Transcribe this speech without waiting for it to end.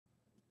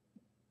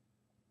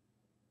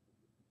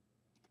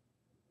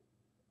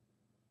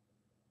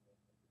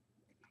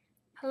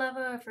Hello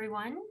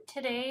everyone.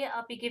 Today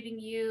I'll be giving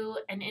you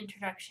an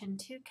introduction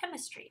to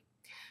chemistry.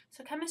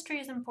 So chemistry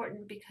is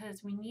important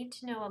because we need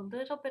to know a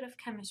little bit of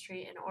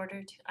chemistry in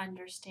order to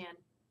understand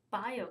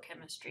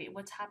biochemistry,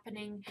 what's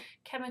happening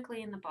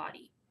chemically in the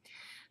body.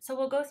 So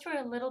we'll go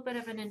through a little bit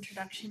of an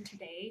introduction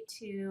today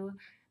to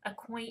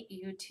acquaint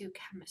you to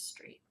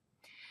chemistry.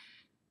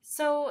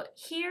 So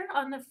here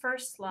on the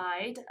first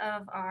slide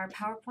of our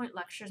PowerPoint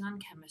lectures on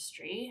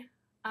chemistry,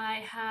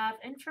 I have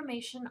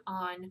information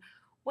on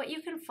what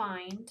you can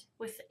find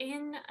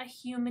within a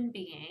human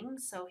being.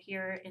 So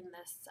here in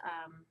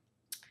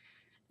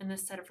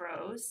this set of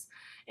rows,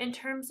 in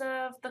terms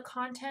of the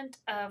content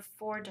of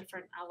 4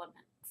 different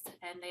elements.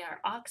 And they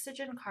are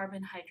oxygen,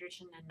 carbon,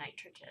 hydrogen, and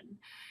nitrogen.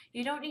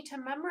 You don't need to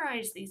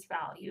memorize these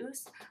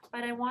values,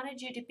 but I wanted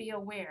you to be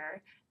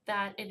aware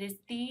that it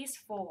is these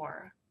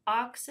 4,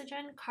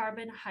 oxygen,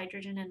 carbon,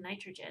 hydrogen, and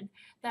nitrogen,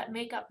 that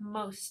make up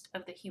most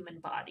of the human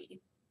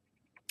body.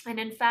 And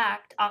in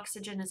fact,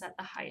 oxygen is at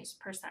the highest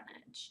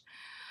percentage.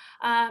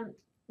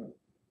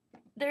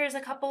 There's a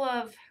couple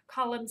of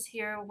columns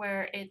here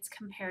where it's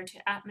compared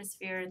to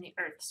atmosphere and the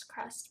Earth's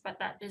crust, but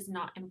that is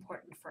not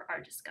important for our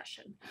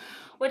discussion.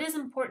 What is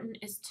important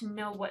is to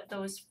know what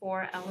those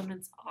 4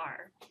 elements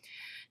are.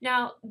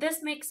 Now,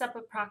 this makes up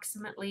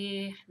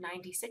approximately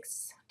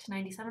 96 to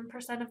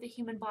 97% of the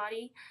human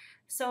body.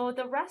 So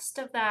the rest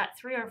of that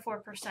 3 or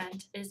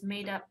 4% is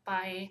made up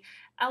by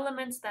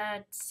elements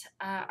that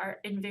are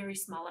in very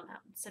small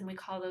amounts, and we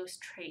call those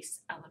trace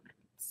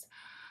elements.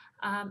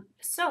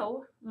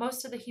 So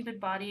most of the human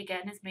body,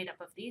 again, is made up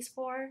of these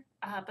 4,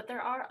 but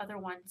there are other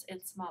ones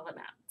in small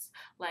amounts,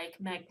 like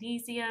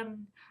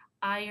magnesium,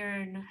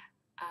 iron,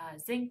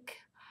 zinc,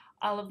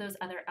 all of those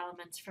other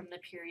elements from the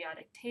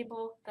periodic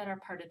table that are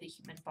part of the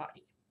human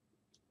body.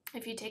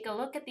 If you take a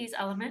look at these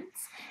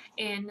elements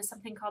in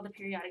something called the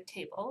periodic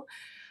table,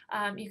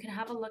 you can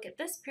have a look at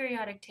this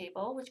periodic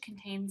table, which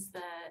contains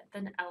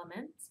the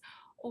elements,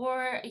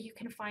 or you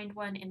can find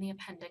one in the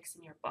appendix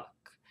in your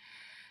book.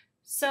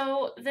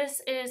 So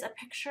this is a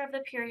picture of the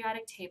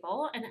periodic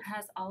table, and it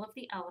has all of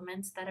the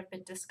elements that have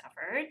been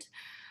discovered.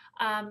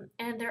 And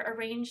they're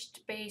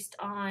arranged based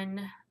on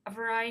a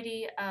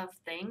variety of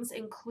things,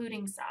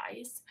 including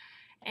size.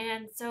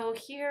 And so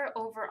here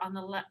over on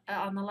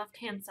the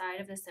left-hand side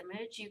of this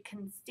image, you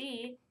can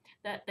see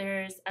that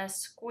there's a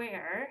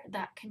square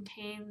that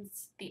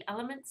contains the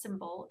element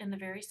symbol in the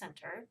very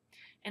center.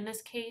 In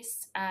this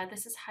case,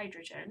 this is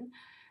hydrogen,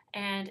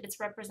 and it's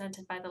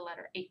represented by the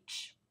letter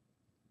H.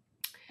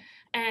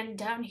 And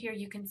down here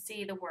you can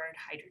see the word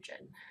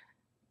hydrogen.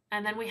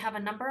 And then we have a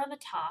number on the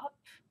top,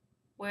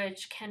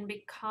 which can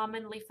be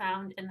commonly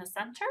found in the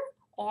center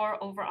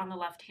or over on the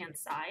left-hand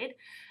side.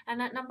 And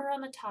that number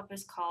on the top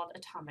is called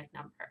atomic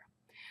number.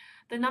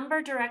 The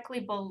number directly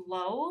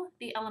below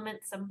the element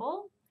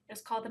symbol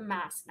is called the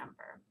mass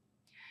number.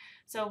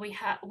 So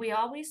we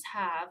always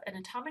have an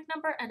atomic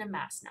number and a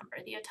mass number.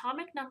 The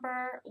atomic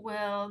number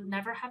will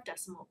never have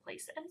decimal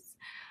places.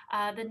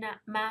 The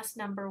mass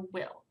number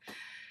will.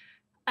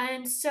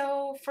 And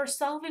so for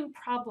solving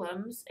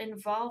problems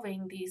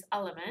involving these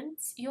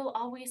elements, you'll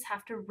always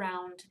have to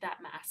round that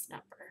mass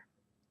number.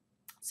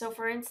 So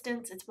for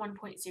instance, it's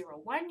 1.01,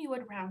 you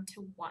would round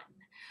to 1.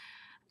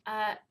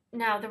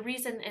 Now the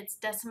reason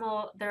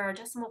there are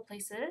decimal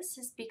places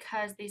is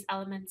because these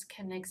elements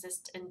can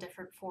exist in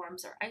different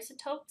forms or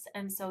isotopes,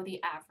 and so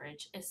the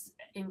average is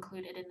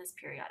included in this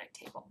periodic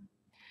table.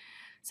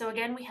 So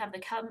again, we have the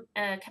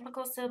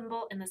chemical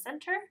symbol in the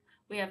center,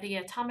 we have the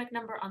atomic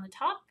number on the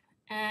top,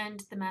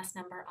 and the mass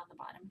number on the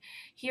bottom.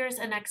 Here's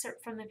an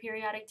excerpt from the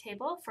periodic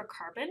table for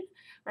carbon,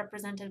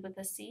 represented with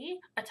a C,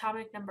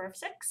 atomic number of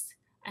 6,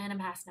 and a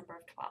mass number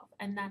of 12.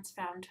 And that's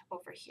found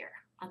over here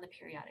on the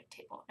periodic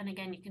table. And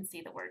again, you can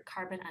see the word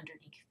carbon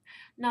underneath.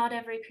 Not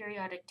every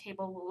periodic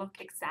table will look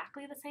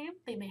exactly the same.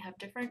 They may have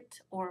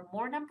different or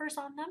more numbers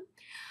on them,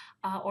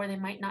 or they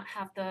might not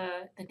have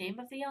the name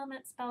of the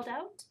element spelled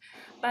out,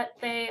 but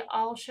they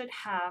all should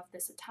have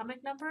this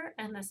atomic number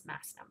and this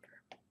mass number.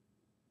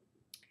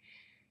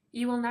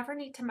 You will never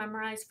need to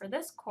memorize for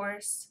this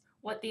course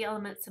what the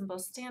element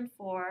symbols stand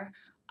for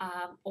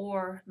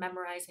or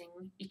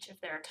memorizing each of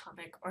their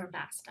atomic or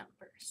mass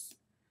numbers.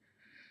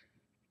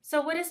 So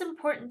what is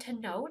important to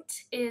note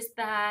is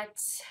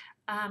that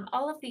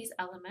all of these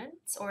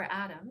elements or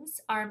atoms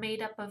are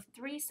made up of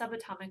 3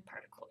 subatomic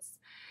particles.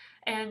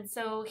 And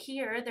so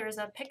here there's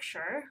a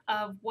picture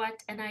of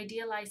what an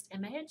idealized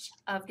image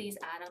of these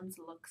atoms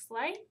looks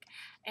like.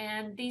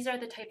 And these are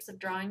the types of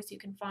drawings you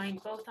can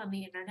find both on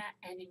the internet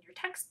and in your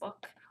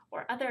textbook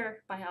or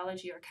other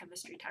biology or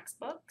chemistry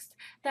textbooks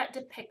that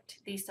depict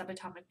these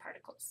subatomic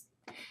particles.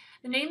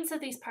 The names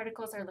of these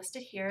particles are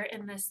listed here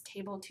in this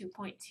table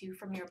 2.2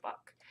 from your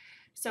book.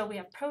 So we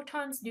have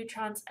protons,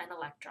 neutrons, and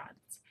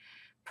electrons.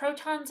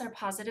 Protons are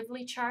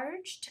positively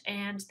charged,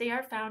 and they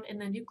are found in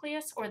the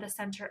nucleus or the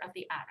center of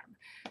the atom.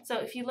 So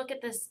if you look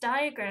at this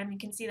diagram, you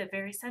can see the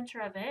very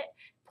center of it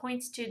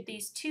points to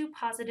these 2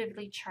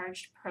 positively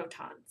charged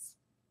protons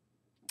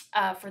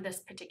for this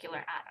particular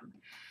atom.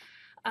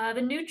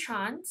 The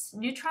neutrons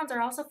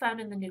are also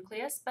found in the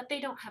nucleus, but they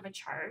don't have a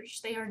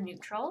charge. They are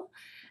neutral.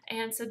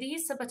 And so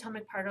these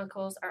subatomic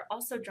particles are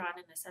also drawn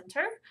in the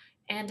center.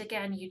 And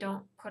again, you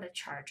don't put a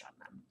charge on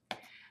them.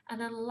 And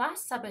then the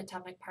last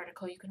subatomic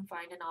particle you can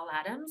find in all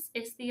atoms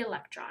is the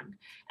electron.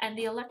 And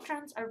the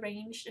electrons are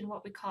arranged in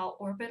what we call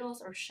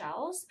orbitals or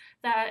shells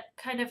that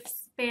kind of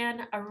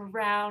span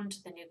around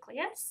the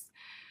nucleus.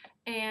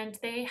 And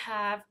they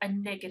have a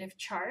negative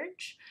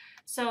charge.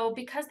 So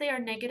because they are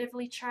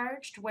negatively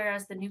charged,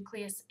 whereas the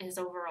nucleus is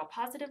overall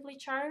positively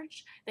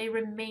charged, they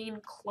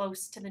remain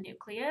close to the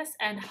nucleus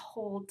and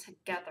hold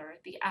together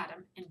the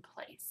atom in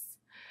place.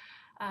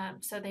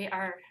 So they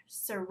are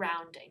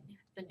surrounding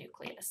the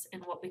nucleus in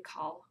what we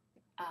call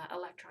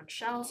electron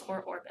shells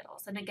or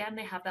orbitals. And again,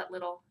 they have that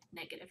little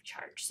negative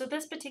charge. So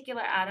this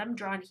particular atom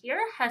drawn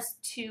here has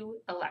 2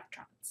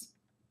 electrons.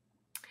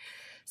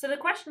 So the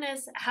question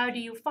is, how do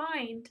you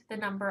find the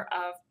number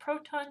of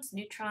protons,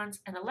 neutrons,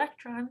 and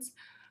electrons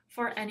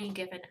for any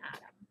given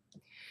atom?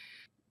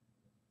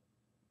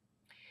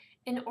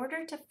 In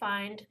order to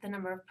find the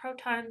number of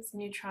protons,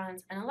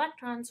 neutrons, and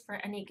electrons for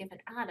any given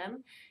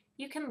atom,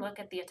 you can look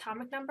at the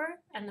atomic number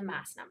and the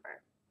mass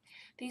number.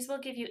 These will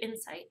give you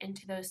insight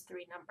into those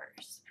 3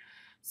 numbers.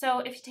 So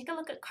if you take a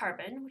look at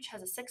carbon, which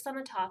has a 6 on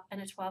the top and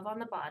a 12 on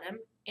the bottom,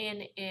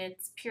 in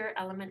its pure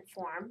element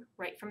form,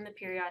 right from the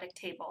periodic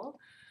table,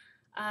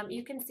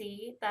 you can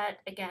see that,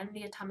 again,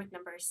 the atomic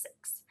number is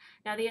 6.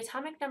 Now, the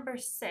atomic number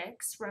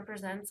 6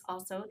 represents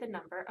also the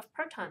number of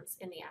protons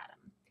in the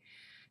atom.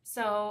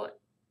 So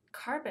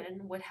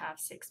carbon would have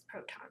 6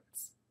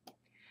 protons.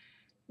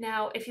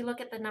 Now, if you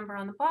look at the number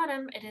on the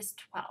bottom, it is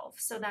 12,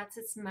 so that's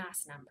its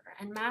mass number.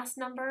 And mass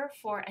number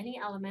for any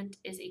element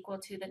is equal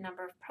to the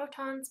number of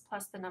protons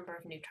plus the number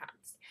of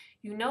neutrons.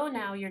 You know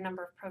now your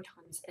number of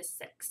protons is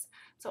 6.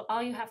 So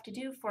all you have to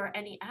do for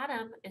any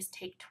atom is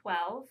take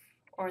 12,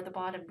 or the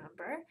bottom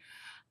number,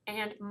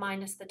 and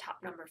minus the top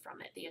number from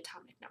it, the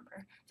atomic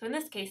number. So in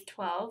this case,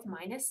 12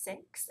 minus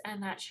 6,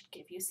 and that should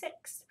give you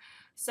 6.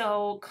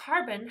 So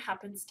carbon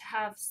happens to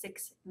have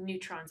 6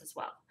 neutrons as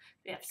well.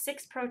 We have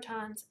 6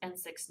 protons and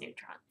 6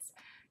 neutrons.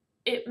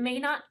 It may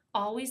not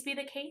always be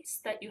the case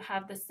that you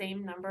have the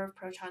same number of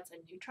protons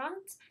and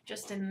neutrons,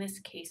 just in this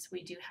case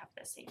we do have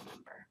the same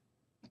number.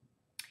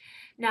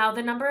 Now,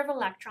 the number of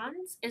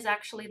electrons is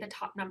actually the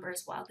top number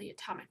as well, the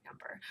atomic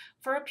number.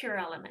 For a pure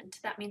element,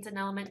 that means an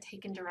element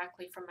taken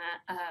directly from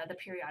the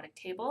periodic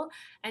table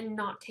and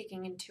not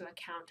taking into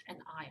account an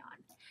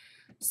ion.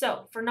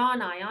 So for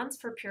non-ions,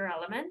 for pure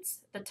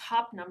elements, the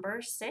top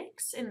number,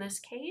 6 in this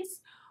case,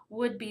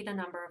 would be the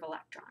number of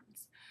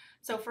electrons.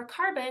 So for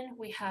carbon,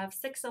 we have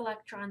 6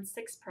 electrons,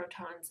 6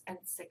 protons, and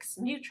 6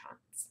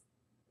 neutrons.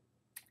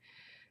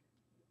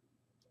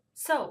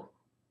 So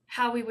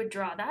how we would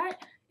draw that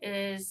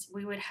is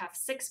we would have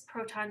 6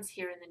 protons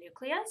here in the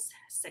nucleus,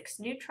 6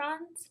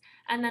 neutrons,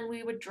 and then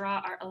we would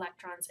draw our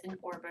electrons in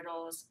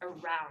orbitals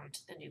around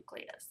the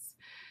nucleus.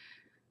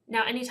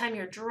 Now, anytime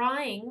you're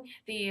drawing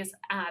these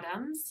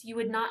atoms, you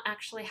would not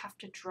actually have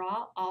to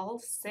draw all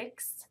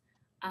 6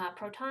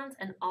 protons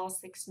and all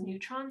 6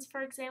 neutrons,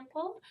 for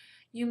example.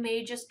 You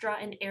may just draw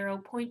an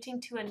arrow pointing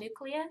to a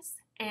nucleus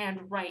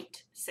and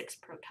write 6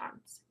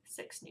 protons,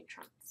 6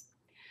 neutrons.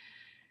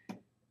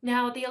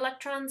 Now, the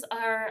electrons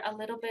are a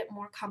little bit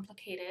more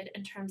complicated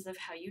in terms of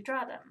how you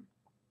draw them.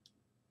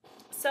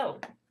 So,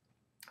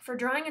 for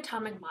drawing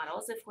atomic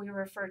models, if we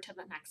refer to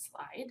the next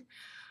slide,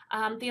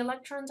 the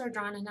electrons are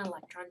drawn in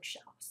electron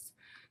shells.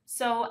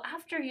 So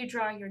after you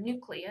draw your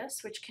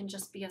nucleus, which can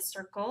just be a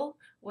circle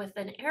with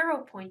an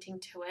arrow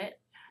pointing to it,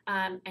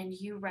 and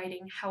you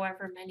writing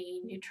however many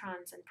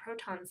neutrons and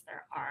protons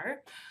there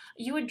are,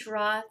 you would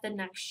draw the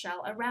next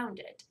shell around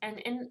it.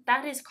 And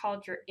that is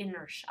called your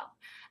inner shell.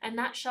 And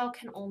that shell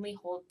can only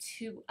hold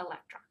 2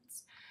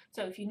 electrons.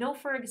 So if you know,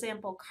 for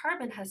example,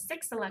 carbon has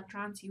 6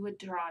 electrons, you would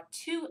draw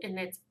 2 in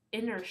its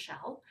inner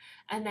shell,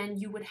 and then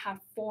you would have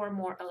 4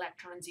 more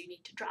electrons you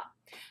need to draw.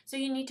 So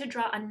you need to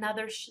draw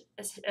another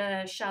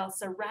shell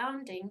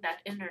surrounding that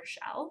inner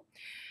shell,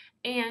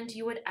 and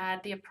you would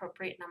add the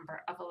appropriate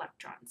number of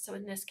electrons. So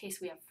in this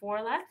case, we have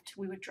 4 left,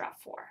 we would draw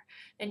 4.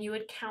 Then you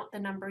would count the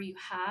number you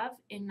have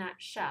in that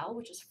shell,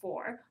 which is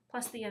 4,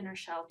 plus the inner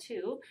shell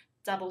 2,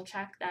 double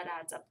check, that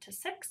adds up to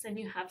 6, and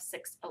you have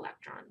 6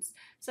 electrons.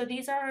 So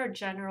these are our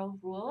general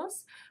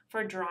rules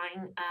for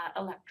drawing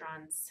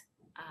electrons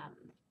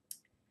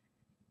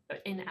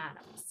in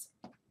atoms.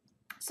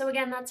 So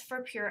again, that's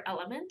for pure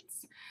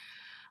elements.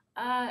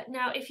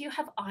 Now, if you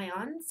have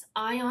ions,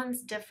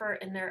 ions differ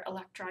in their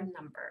electron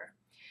number.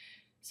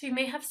 So you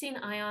may have seen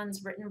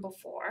ions written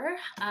before.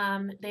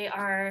 They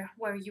are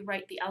where you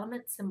write the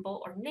element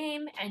symbol or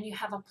name, and you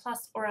have a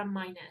plus or a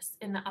minus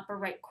in the upper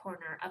right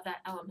corner of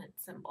that element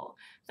symbol.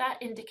 That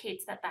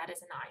indicates that that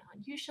is an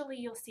ion. Usually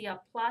you'll see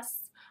a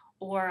plus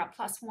or a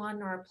 +1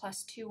 or a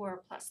 +2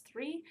 or a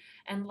 +3,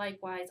 and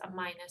likewise a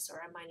minus or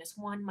a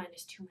 -1,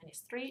 -2,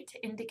 -3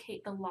 to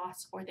indicate the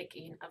loss or the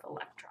gain of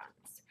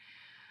electrons.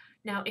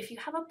 Now, if you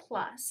have a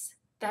plus,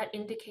 that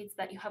indicates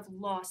that you have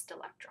lost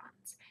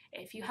electrons.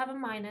 If you have a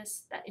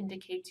minus, that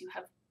indicates you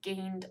have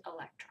gained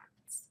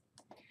electrons.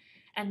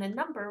 And the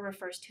number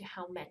refers to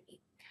how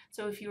many.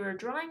 So if you were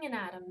drawing an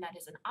atom that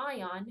is an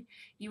ion,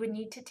 you would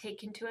need to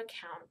take into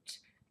account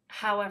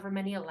however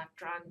many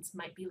electrons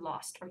might be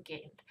lost or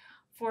gained.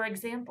 For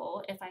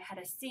example, if I had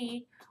a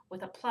C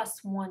with a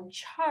 +1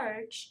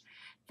 charge,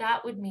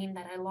 that would mean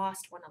that I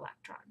lost 1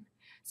 electron.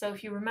 So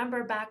if you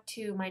remember back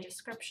to my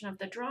description of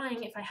the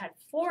drawing, if I had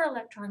 4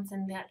 electrons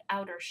in that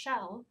outer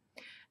shell,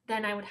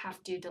 then I would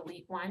have to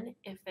delete 1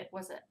 if it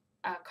was a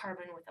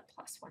carbon with a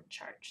 +1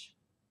 charge.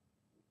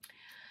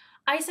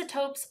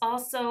 Isotopes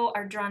also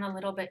are drawn a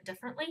little bit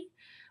differently,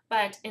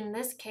 but in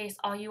this case,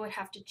 all you would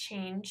have to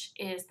change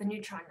is the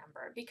neutron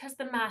number because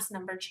the mass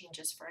number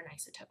changes for an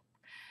isotope.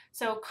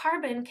 So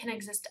carbon can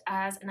exist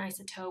as an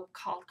isotope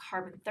called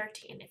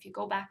carbon-13. If you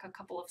go back a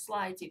couple of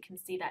slides, you can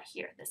see that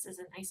here. This is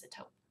an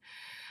isotope.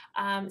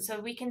 So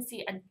we can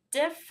see a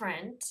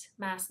different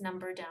mass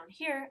number down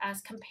here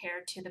as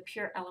compared to the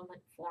pure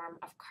element form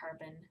of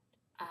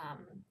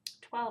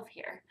carbon-12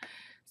 here.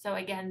 So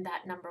again,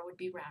 that number would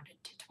be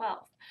rounded to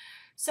 12.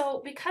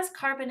 So because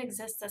carbon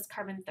exists as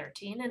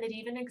carbon-13 and it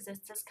even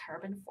exists as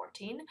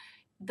carbon-14,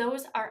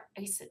 those are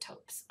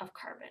isotopes of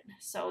carbon.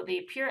 So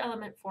the pure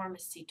element form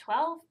is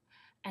C12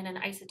 and an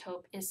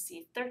isotope is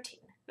C13,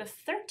 the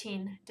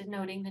 13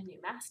 denoting the new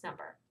mass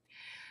number.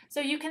 So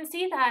you can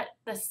see that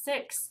the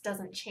 6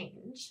 doesn't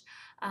change.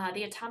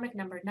 The atomic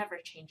number never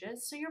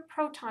changes, so your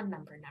proton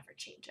number never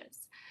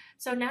changes.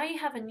 So now you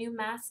have a new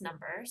mass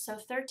number, so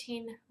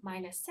 13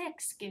 minus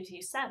 6 gives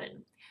you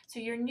 7. So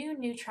your new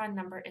neutron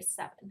number is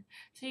 7.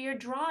 So your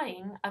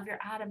drawing of your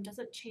atom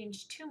doesn't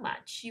change too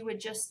much. You would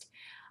just,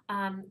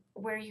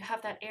 where you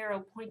have that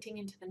arrow pointing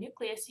into the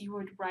nucleus, you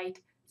would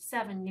write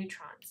 7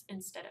 neutrons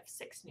instead of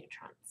 6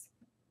 neutrons.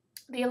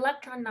 The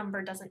electron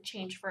number doesn't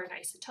change for an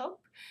isotope.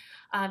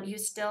 You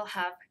still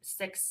have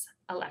 6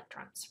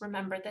 electrons.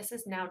 Remember, this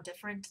is now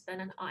different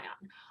than an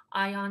ion.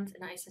 Ions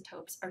and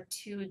isotopes are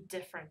 2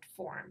 different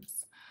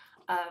forms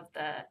of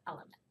the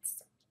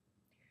elements.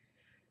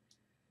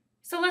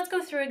 So let's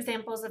go through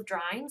examples of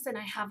drawings, and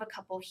I have a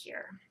couple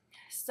here.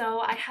 So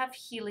I have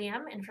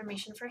helium,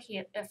 information from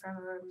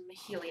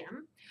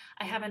helium.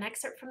 I have an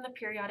excerpt from the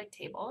periodic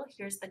table.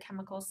 Here's the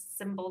chemical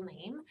symbol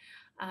name.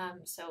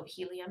 So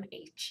helium,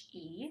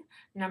 He.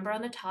 Number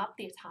on the top,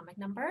 the atomic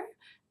number,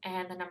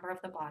 and the number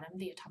of the bottom,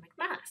 the atomic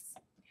mass.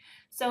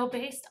 So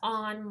based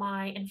on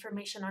my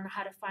information on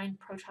how to find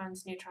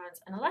protons,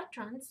 neutrons, and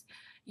electrons,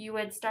 you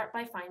would start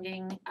by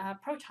finding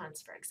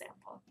protons, for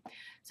example.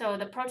 So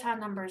the proton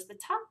number is the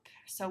top,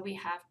 so we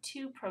have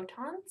 2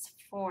 protons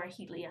for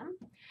helium.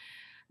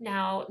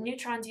 Now,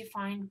 neutrons you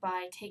find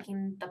by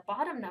taking the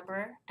bottom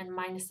number and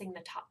minusing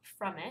the top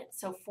from it.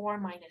 So 4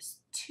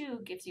 minus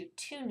 2 gives you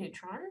 2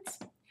 neutrons.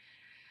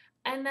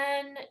 And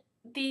then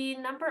the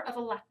number of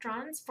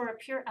electrons for a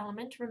pure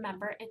element,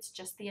 remember, it's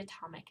just the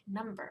atomic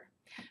number.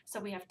 So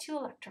we have 2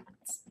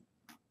 electrons.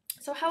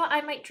 So how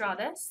I might draw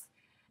this,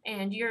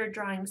 and your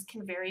drawings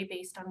can vary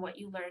based on what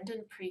you learned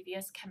in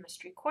previous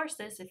chemistry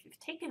courses if you've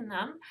taken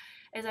them,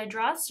 is I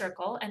draw a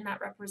circle and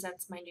that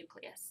represents my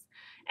nucleus.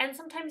 And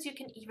sometimes you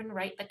can even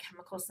write the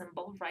chemical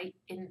symbol right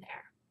in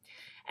there.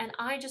 And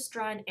I just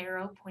draw an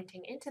arrow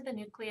pointing into the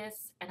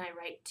nucleus and I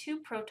write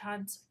 2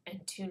 protons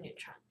and 2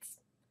 neutrons.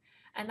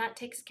 And that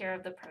takes care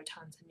of the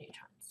protons and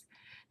neutrons.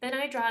 Then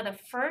I draw the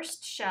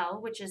first shell,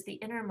 which is the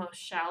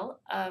innermost shell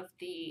of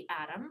the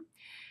atom,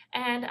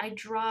 and I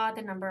draw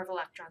the number of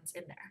electrons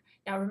in there.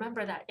 Now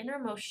remember that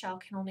innermost shell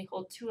can only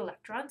hold 2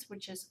 electrons,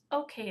 which is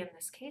okay in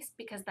this case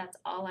because that's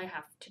all I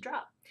have to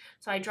draw.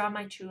 So I draw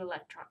my 2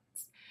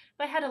 electrons. If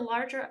I had a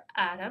larger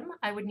atom,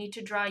 I would need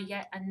to draw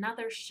yet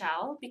another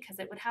shell because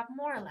it would have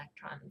more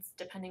electrons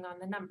depending on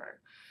the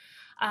number.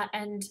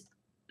 And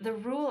the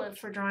rule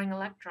for drawing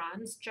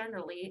electrons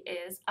generally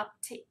is up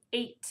to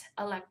 8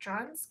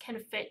 electrons can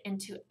fit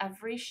into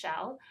every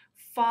shell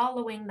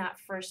following that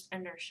first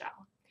inner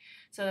shell.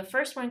 So the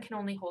first one can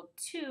only hold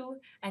 2,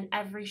 and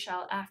every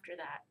shell after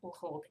that will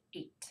hold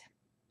 8.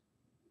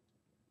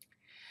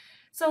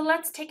 So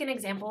let's take an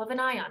example of an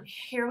ion.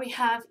 Here we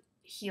have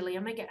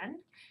helium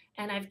again,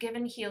 and I've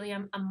given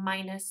helium a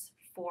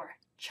 -4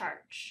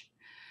 charge.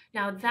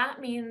 Now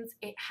that means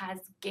it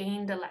has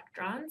gained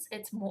electrons.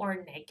 It's more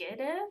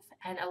negative,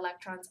 and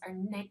electrons are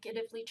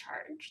negatively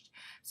charged.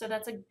 So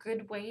that's a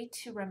good way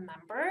to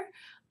remember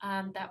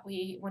that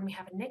when we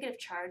have a negative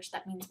charge,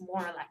 that means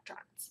more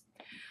electrons.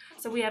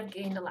 So we have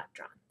gained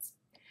electrons.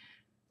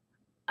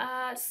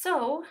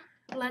 So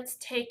let's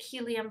take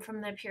helium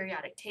from the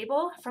periodic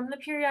table. From the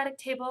periodic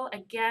table,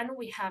 again,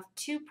 we have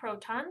 2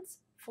 protons,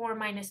 4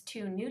 minus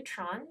 2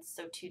 neutrons,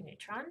 so 2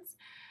 neutrons,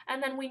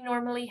 and then we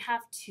normally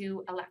have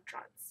 2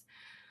 electrons.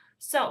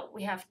 So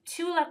we have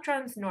 2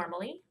 electrons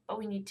normally, but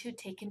we need to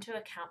take into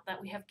account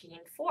that we have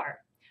gained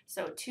 4.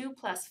 So 2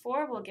 plus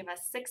 4 will give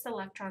us 6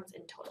 electrons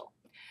in total.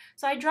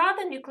 So I draw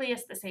the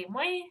nucleus the same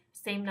way,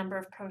 same number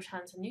of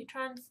protons and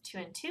neutrons, 2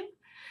 and 2,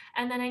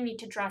 and then I need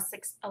to draw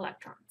 6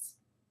 electrons.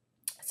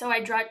 So I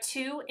draw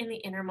 2 in the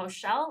innermost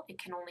shell, it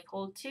can only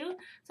hold 2,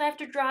 so I have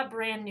to draw a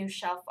brand new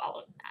shell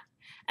following that.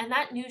 and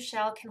that new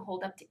shell can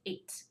hold up to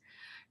 8.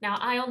 Now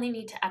I only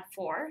need to add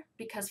 4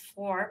 because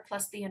 4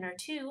 plus the inner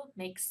 2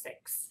 makes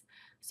 6.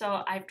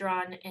 So I've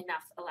drawn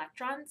enough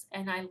electrons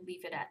and I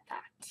leave it at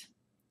that.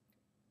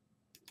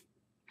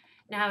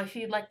 Now if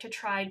you'd like to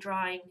try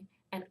drawing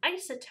an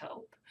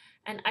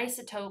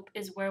isotope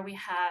is where we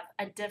have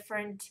a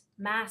different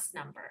mass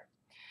number.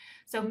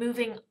 So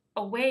moving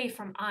away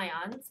from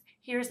ions,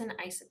 here's an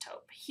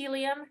isotope,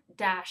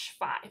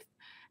 helium-5.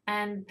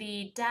 And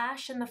the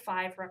dash in the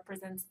 5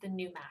 represents the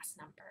new mass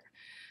number.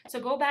 So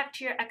go back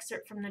to your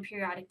excerpt from the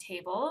periodic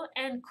table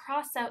and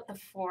cross out the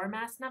 4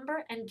 mass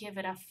number and give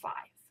it a 5.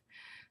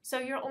 So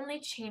you're only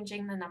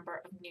changing the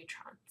number of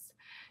neutrons.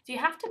 So you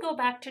have to go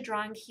back to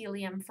drawing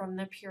helium from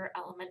the pure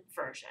element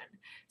version.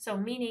 So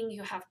meaning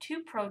you have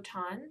 2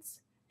 protons.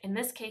 In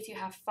this case, you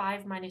have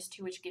 5 minus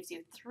 2, which gives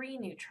you 3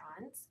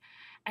 neutrons.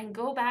 And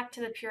go back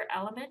to the pure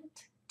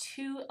element,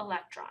 2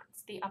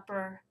 electrons, the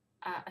upper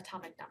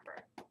atomic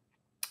number.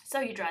 So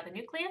you draw the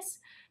nucleus,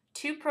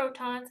 2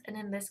 protons, and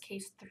in this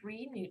case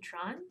 3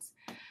 neutrons.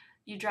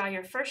 You draw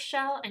your first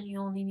shell and you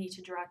only need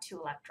to draw 2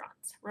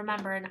 electrons.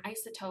 Remember, an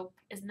isotope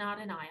is not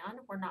an ion.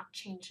 We're not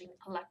changing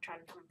electron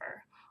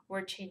number.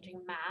 We're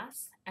changing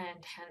mass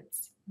and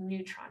hence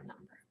neutron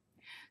number.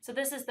 So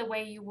this is the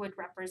way you would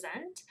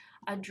represent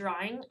a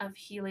drawing of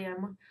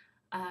helium-5,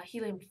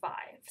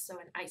 so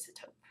an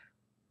isotope.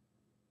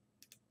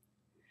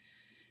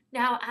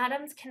 Now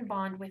atoms can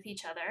bond with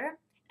each other,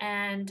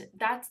 and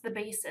that's the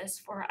basis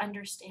for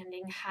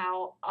understanding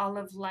how all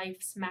of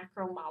life's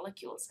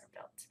macromolecules are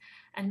built.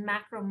 And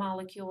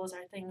macromolecules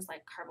are things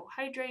like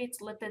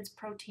carbohydrates, lipids,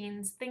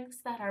 proteins,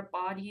 things that our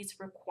bodies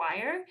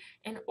require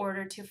in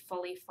order to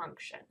fully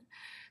function.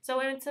 So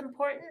it's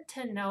important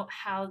to note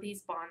how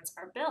these bonds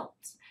are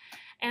built.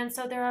 And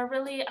so there are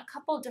really a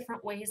couple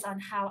different ways on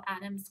how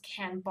atoms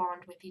can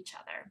bond with each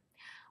other.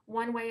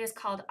 One way is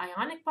called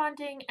ionic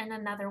bonding, and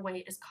another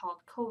way is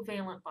called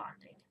covalent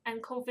bonding.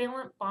 And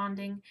covalent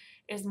bonding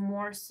is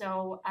more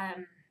so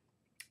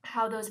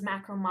how those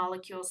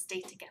macromolecules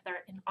stay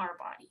together in our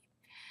body.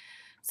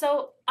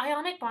 So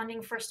ionic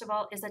bonding, first of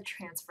all, is a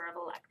transfer of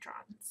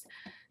electrons.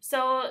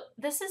 So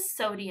this is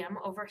sodium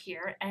over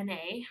here,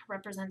 Na,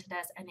 represented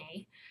as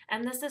Na,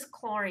 and this is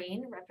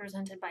chlorine,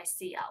 represented by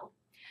Cl.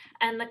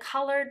 And the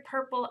colored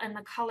purple and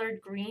the colored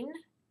green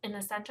in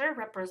the center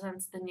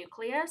represents the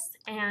nucleus,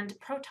 and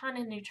proton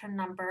and neutron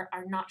number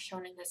are not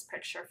shown in this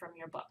picture from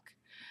your book.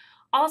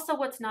 Also,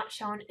 what's not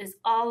shown is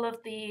all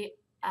of the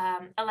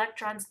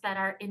electrons that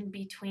are in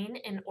between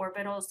in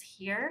orbitals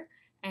here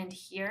and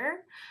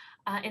here.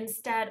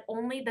 Instead,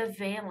 only the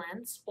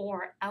valence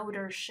or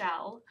outer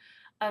shell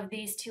of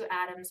these 2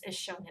 atoms is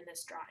shown in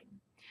this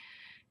drawing.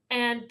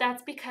 And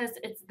that's because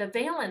it's the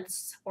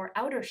valence or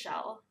outer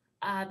shell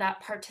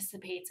that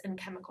participates in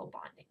chemical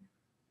bonding.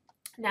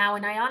 Now,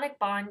 an ionic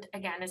bond,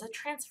 again, is a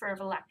transfer of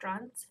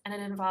electrons, and it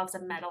involves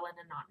a metal and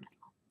a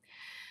nonmetal.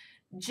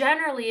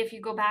 Generally, if you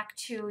go back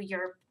to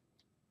your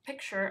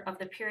picture of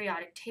the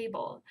periodic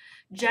table,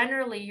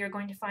 generally you're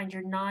going to find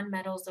your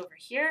nonmetals over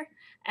here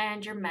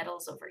and your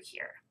metals over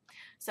here.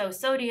 So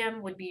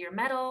sodium would be your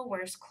metal,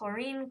 whereas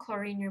chlorine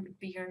would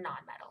be your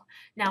nonmetal.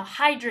 Now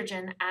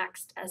hydrogen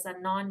acts as a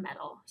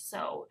nonmetal,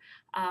 so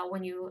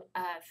when you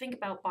think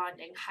about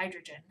bonding,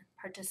 hydrogen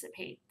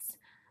participates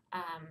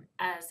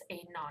as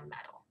a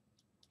nonmetal.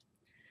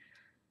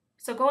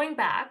 So going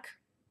back,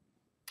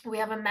 we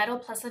have a metal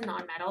plus a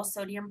nonmetal,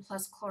 sodium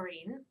plus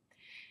chlorine.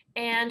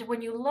 And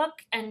when you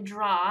look and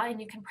draw, and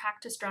you can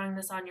practice drawing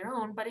this on your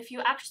own, but if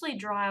you actually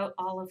draw out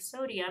all of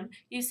sodium,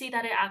 you see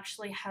that it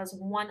actually has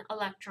 1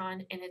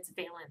 electron in its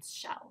valence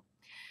shell.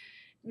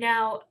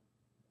 Now,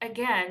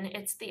 again,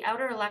 it's the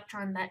outer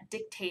electron that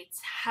dictates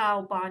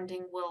how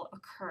bonding will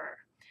occur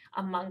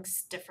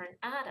amongst different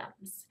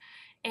atoms.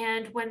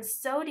 And when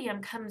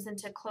sodium comes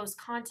into close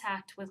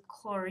contact with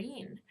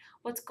chlorine,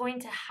 what's going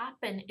to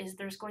happen is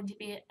there's going to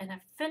be an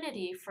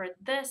affinity for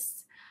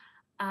this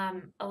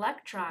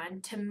electron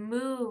to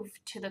move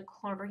to the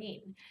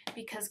chlorine,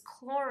 because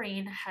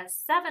chlorine has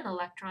 7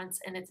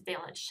 electrons in its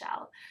valence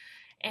shell.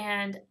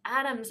 And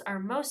atoms are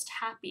most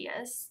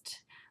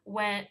happiest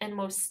and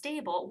most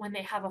stable when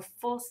they have a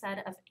full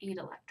set of 8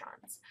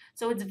 electrons.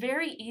 So it's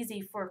very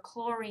easy for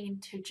chlorine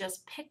to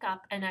just pick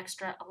up an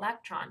extra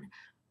electron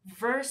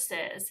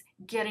versus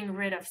getting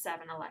rid of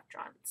 7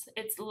 electrons.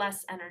 It's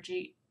less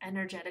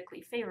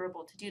energetically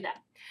favorable to do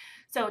that.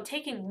 So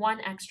taking 1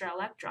 extra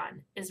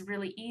electron is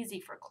really easy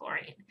for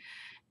chlorine.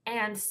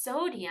 And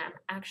sodium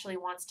actually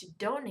wants to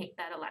donate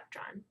that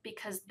electron,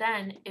 because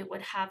then it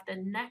would have the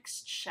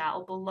next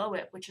shell below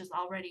it, which is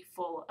already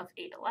full of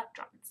 8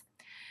 electrons.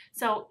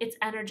 So it's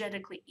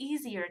energetically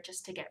easier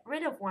just to get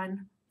rid of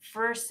 1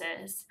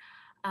 versus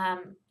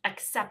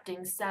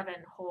accepting 7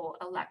 whole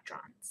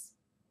electrons.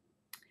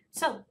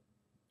 So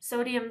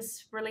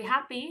sodium's really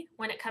happy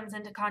when it comes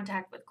into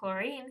contact with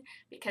chlorine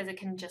because it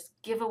can just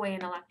give away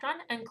an electron,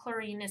 and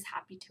chlorine is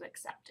happy to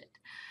accept it.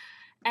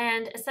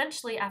 And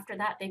essentially after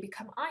that they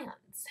become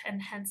ions,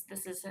 and hence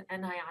this is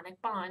an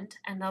ionic bond,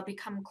 and they'll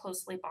become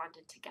closely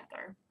bonded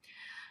together.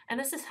 And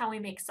this is how we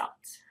make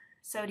salt.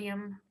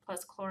 Sodium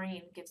plus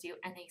chlorine gives you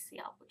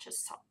NaCl, which is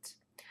salt.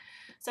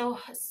 So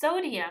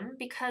sodium,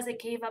 because it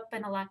gave up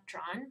an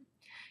electron,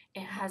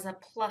 it has a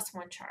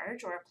 +1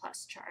 charge or a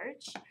plus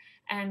charge.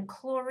 And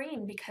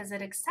chlorine, because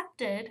it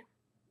accepted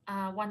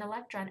 1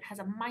 electron, it has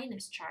a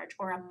minus charge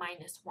or a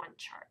 -1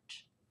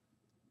 charge.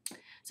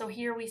 So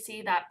here we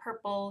see that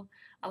purple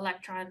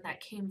electron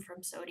that came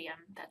from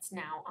sodium that's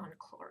now on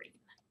chlorine.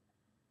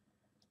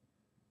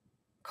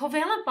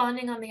 Covalent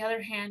bonding, on the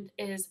other hand,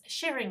 is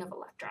sharing of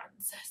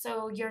electrons.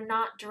 So you're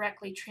not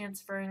directly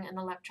transferring an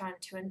electron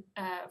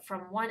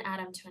from one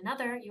atom to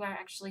another, you are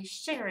actually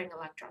sharing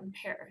electron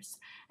pairs.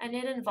 And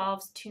it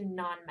involves two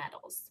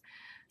nonmetals.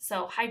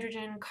 So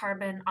hydrogen,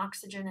 carbon,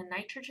 oxygen, and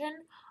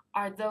nitrogen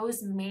are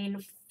those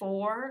main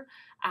 4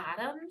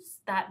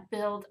 atoms that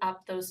build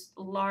up those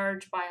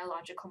large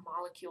biological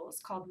molecules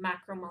called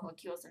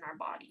macromolecules in our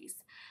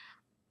bodies.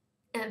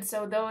 And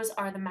so those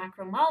are the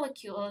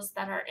macromolecules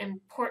that are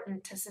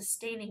important to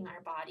sustaining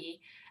our body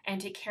and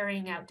to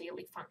carrying out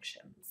daily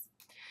functions.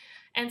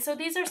 And so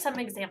these are some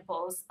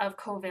examples of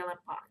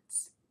covalent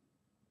bonds.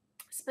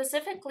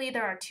 Specifically,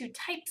 there are 2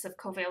 types of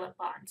covalent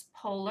bonds,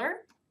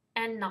 polar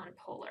and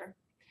nonpolar.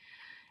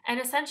 And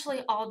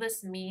essentially all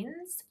this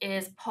means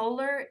is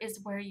polar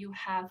is where you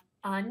have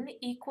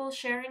unequal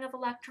sharing of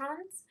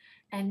electrons,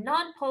 and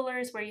nonpolar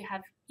is where you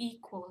have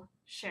equal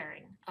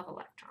sharing of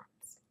electrons.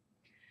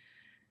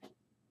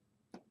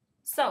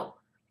 So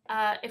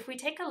if we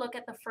take a look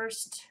at the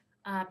first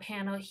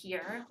panel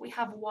here, we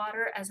have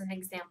water as an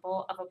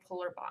example of a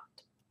polar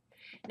bond.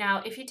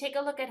 Now, if you take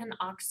a look at an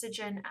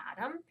oxygen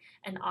atom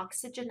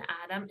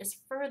is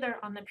further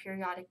on the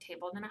periodic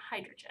table than a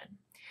hydrogen.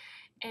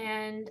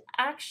 And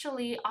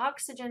actually,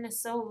 oxygen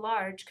is so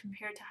large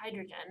compared to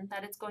hydrogen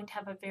that it's going to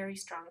have a very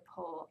strong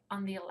pull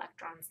on the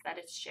electrons that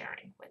it's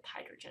sharing with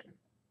hydrogen.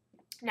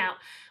 Now,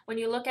 when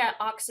you look at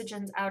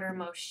oxygen's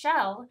outermost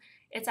shell,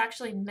 it's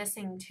actually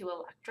missing 2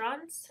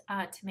 electrons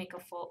to make a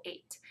full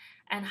 8.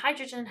 And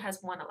hydrogen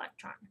has 1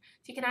 electron.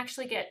 So you can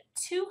actually get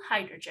 2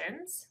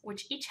 hydrogens,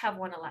 which each have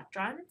 1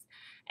 electron,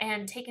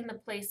 and taking the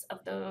place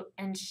of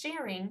and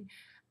sharing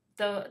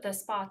the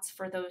spots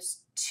for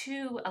those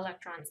 2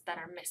 electrons that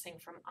are missing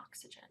from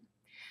oxygen.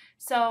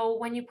 So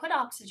when you put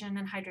oxygen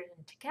and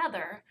hydrogen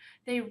together,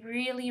 they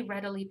really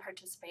readily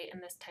participate in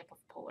this type of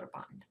polar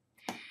bond.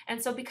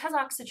 And so because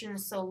oxygen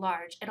is so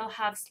large, it'll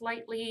have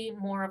slightly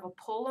more of a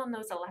pull on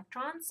those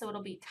electrons, so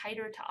it'll be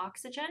tighter to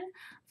oxygen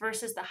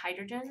versus the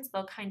hydrogens.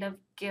 They'll kind of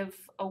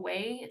give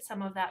away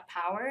some of that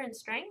power and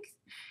strength.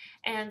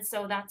 And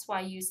so that's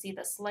why you see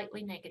the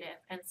slightly negative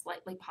and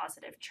slightly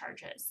positive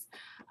charges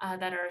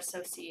that are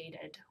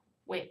associated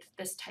with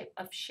this type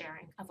of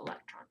sharing of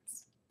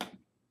electrons.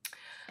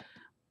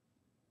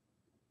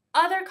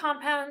 Other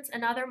compounds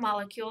and other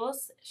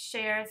molecules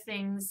share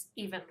things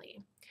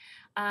evenly.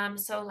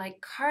 So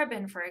like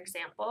carbon, for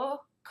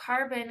example,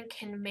 carbon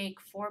can make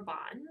 4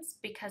 bonds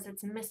because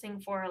it's missing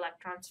 4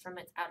 electrons from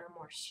its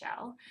outermost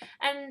shell.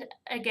 And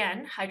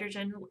again,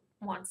 hydrogen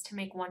wants to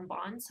make 1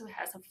 bond, so it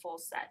has a full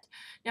set.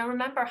 Now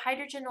remember,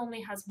 hydrogen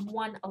only has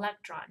 1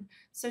 electron,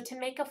 so to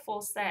make a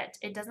full set,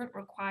 it doesn't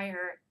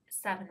require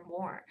 7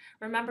 more.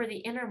 Remember, the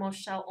innermost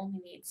shell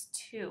only needs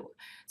 2,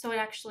 so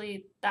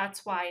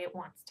that's why it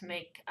wants to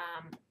make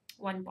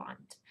 1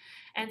 bond.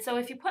 And so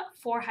if you put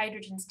 4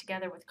 hydrogens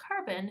together with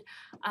carbon,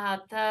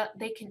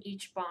 they can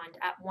each bond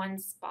at 1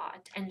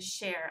 spot and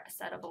share a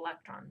set of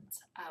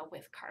electrons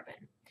with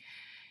carbon.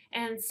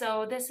 And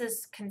so this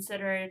is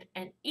considered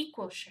an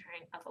equal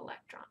sharing of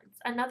electrons.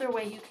 Another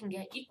way you can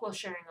get equal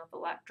sharing of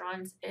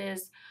electrons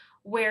is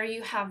where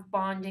you have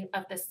bonding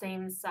of the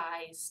same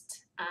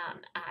sized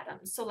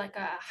atoms. So like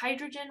a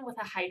hydrogen with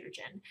a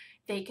hydrogen,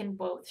 they can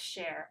both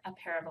share a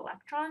pair of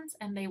electrons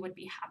and they would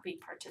be happy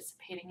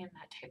participating in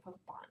that type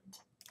of bond.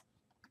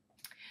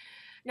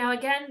 Now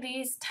again,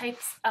 these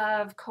types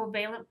of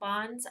covalent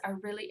bonds are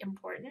really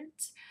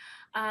important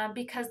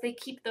because they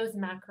keep those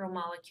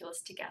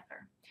macromolecules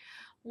together.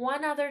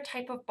 One other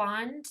type of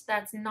bond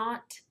that's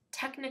not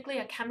technically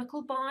a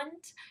chemical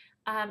bond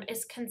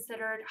is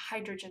considered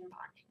hydrogen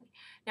bonding.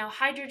 Now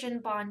hydrogen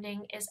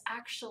bonding is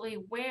actually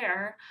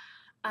where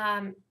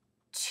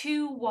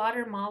 2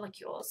 water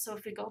molecules, so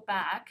if we go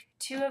back,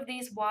 2 of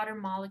these water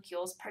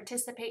molecules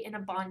participate in a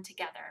bond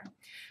together.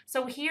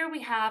 So here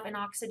we have an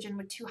oxygen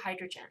with 2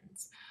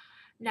 hydrogens.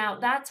 Now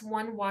that's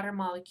 1 water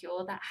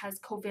molecule that has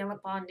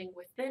covalent bonding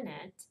within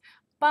it,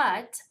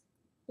 but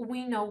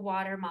we know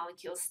water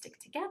molecules stick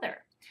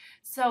together.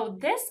 So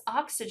this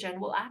oxygen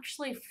will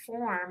actually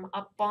form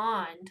a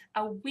bond,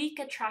 a weak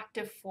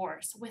attractive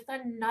force with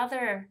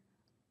another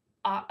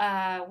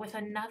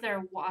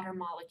water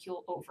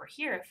molecule over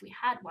here if we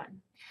had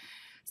one.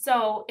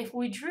 So if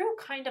we drew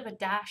kind of a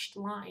dashed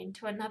line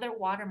to another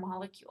water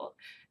molecule,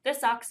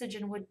 this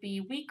oxygen would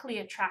be weakly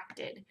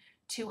attracted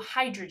to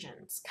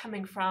hydrogens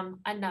coming from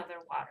another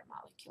water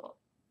molecule.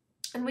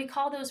 And we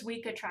call those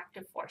weak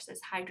attractive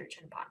forces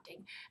hydrogen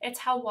bonding. It's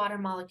how water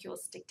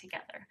molecules stick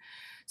together.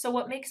 So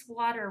what makes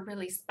water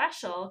really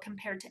special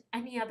compared to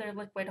any other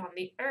liquid on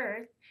the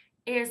earth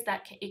is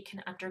that it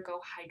can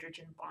undergo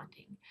hydrogen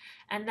bonding,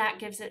 and that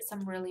gives it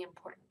some really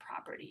important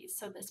properties.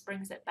 So this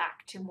brings it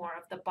back to more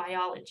of the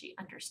biology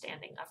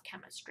understanding of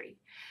chemistry.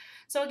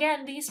 So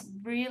again, these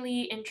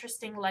really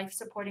interesting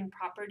life-supporting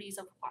properties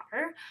of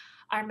water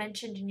are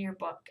mentioned in your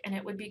book, and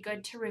it would be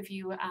good to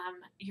review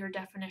your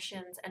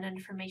definitions and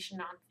information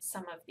on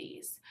some of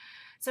these.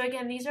 So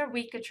again, these are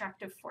weak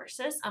attractive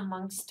forces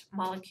amongst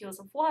molecules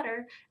of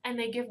water, and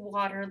they give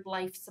water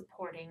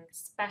life-supporting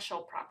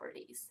special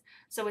properties.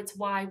 So it's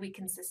why we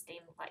can sustain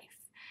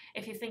life.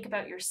 If you think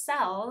about your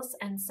cells,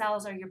 and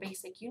cells are your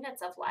basic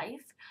units of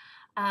life,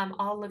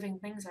 all living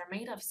things are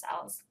made of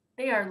cells.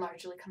 They are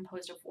largely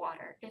composed of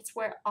water. It's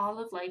where all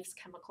of life's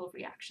chemical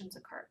reactions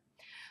occur.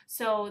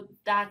 So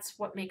that's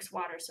what makes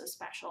water so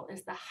special,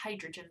 is the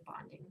hydrogen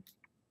bonding.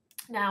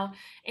 Now,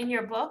 in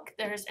your book,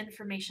 there's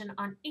information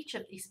on each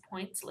of these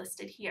points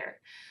listed here.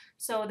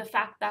 So the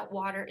fact that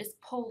water is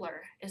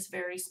polar is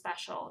very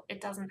special.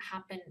 It doesn't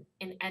happen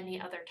in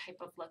any other type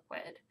of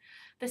liquid.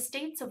 The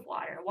states of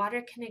water.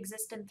 Water can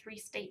exist in 3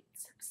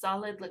 states: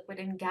 solid, liquid,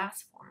 and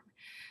gas form.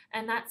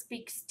 And that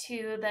speaks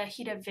to the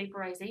heat of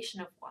vaporization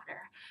of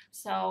water,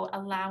 so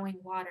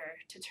allowing water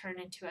to turn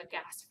into a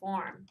gas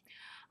form.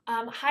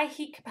 High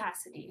heat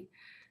capacity.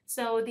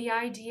 So the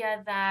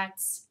idea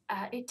that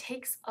it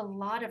takes a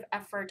lot of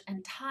effort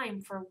and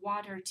time for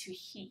water to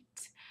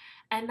heat.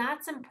 And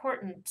that's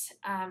important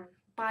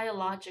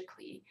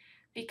biologically,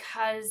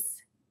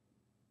 because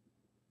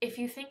if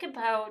you think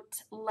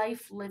about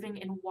life living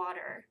in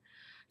water,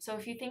 so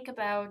if you think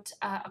about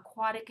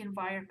aquatic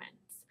environments,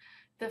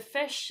 the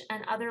fish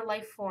and other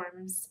life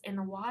forms in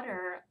the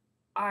water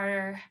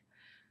are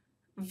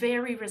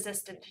very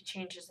resistant to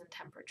changes in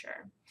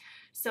temperature.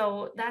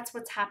 So that's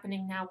what's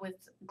happening now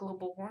with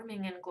global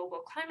warming and global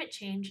climate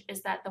change,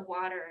 is that the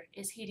water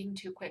is heating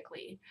too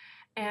quickly.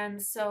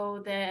 And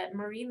so the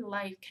marine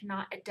life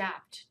cannot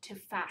adapt to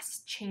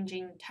fast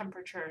changing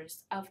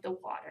temperatures of the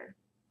water.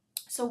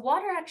 So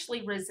water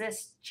actually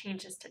resists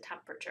changes to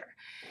temperature.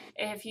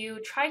 If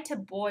you try to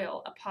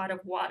boil a pot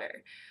of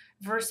water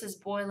versus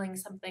boiling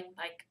something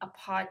like a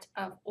pot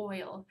of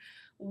oil,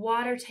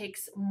 water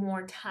takes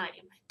more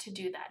time to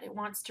do that. It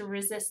wants to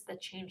resist the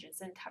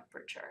changes in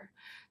temperature.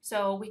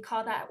 So we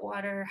call that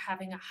water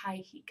having a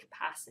high heat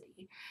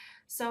capacity.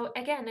 So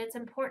again, it's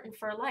important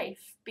for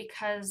life,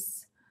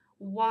 because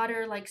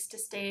water likes to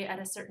stay at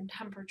a certain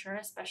temperature,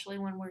 especially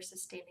when we're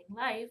sustaining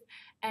life,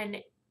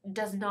 and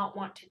does not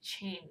want to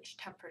change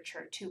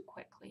temperature too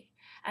quickly.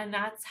 And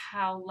that's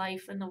how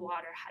life in the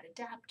water had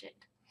adapted.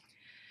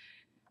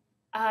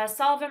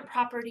 Solvent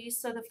properties,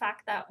 so the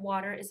fact that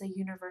water is a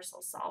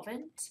universal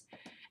solvent.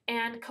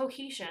 And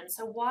cohesion,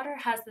 so water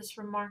has this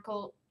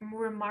remarkable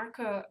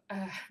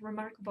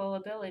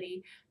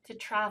ability to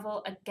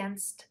travel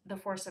against the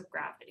force of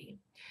gravity.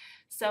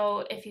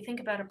 So if you think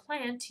about a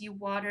plant, you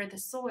water the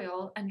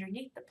soil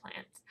underneath the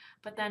plant,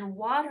 but then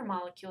water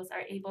molecules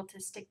are able to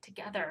stick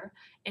together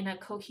in a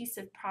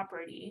cohesive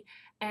property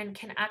and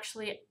can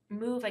actually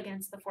move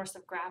against the force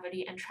of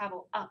gravity and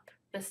travel up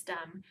the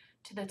stem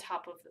to the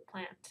top of the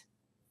plant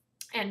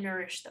and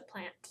nourish the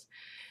plant.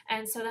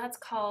 And so that's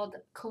called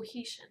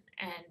cohesion.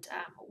 And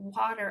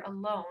water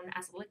alone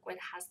as a liquid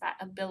has that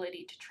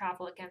ability to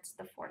travel against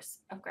the force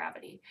of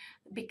gravity.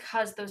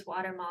 Because those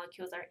water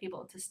molecules are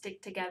able to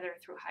stick together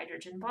through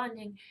hydrogen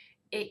bonding,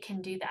 it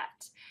can do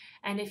that.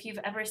 And if you've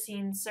ever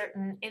seen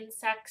certain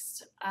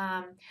insects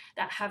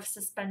that have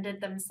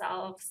suspended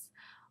themselves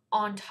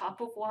on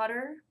top of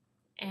water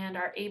and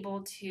are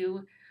able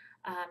to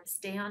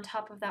stay on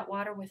top of that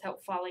water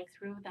without falling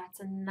through, that's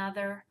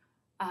another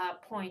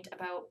point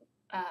about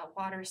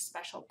water's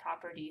special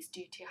properties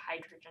due to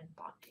hydrogen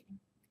bonding.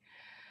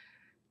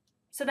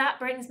 So that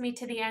brings me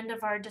to the end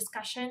of our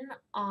discussion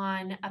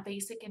on a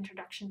basic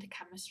introduction to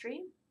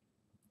chemistry.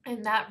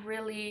 And that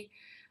really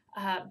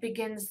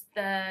begins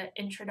the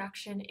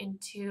introduction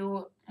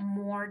into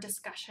more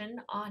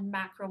discussion on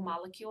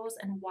macromolecules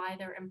and why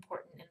they're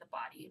important in the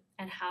body,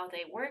 and how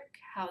they work,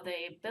 how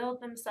they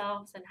build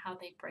themselves, and how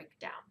they break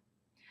down.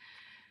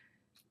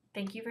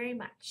 Thank you very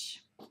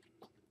much.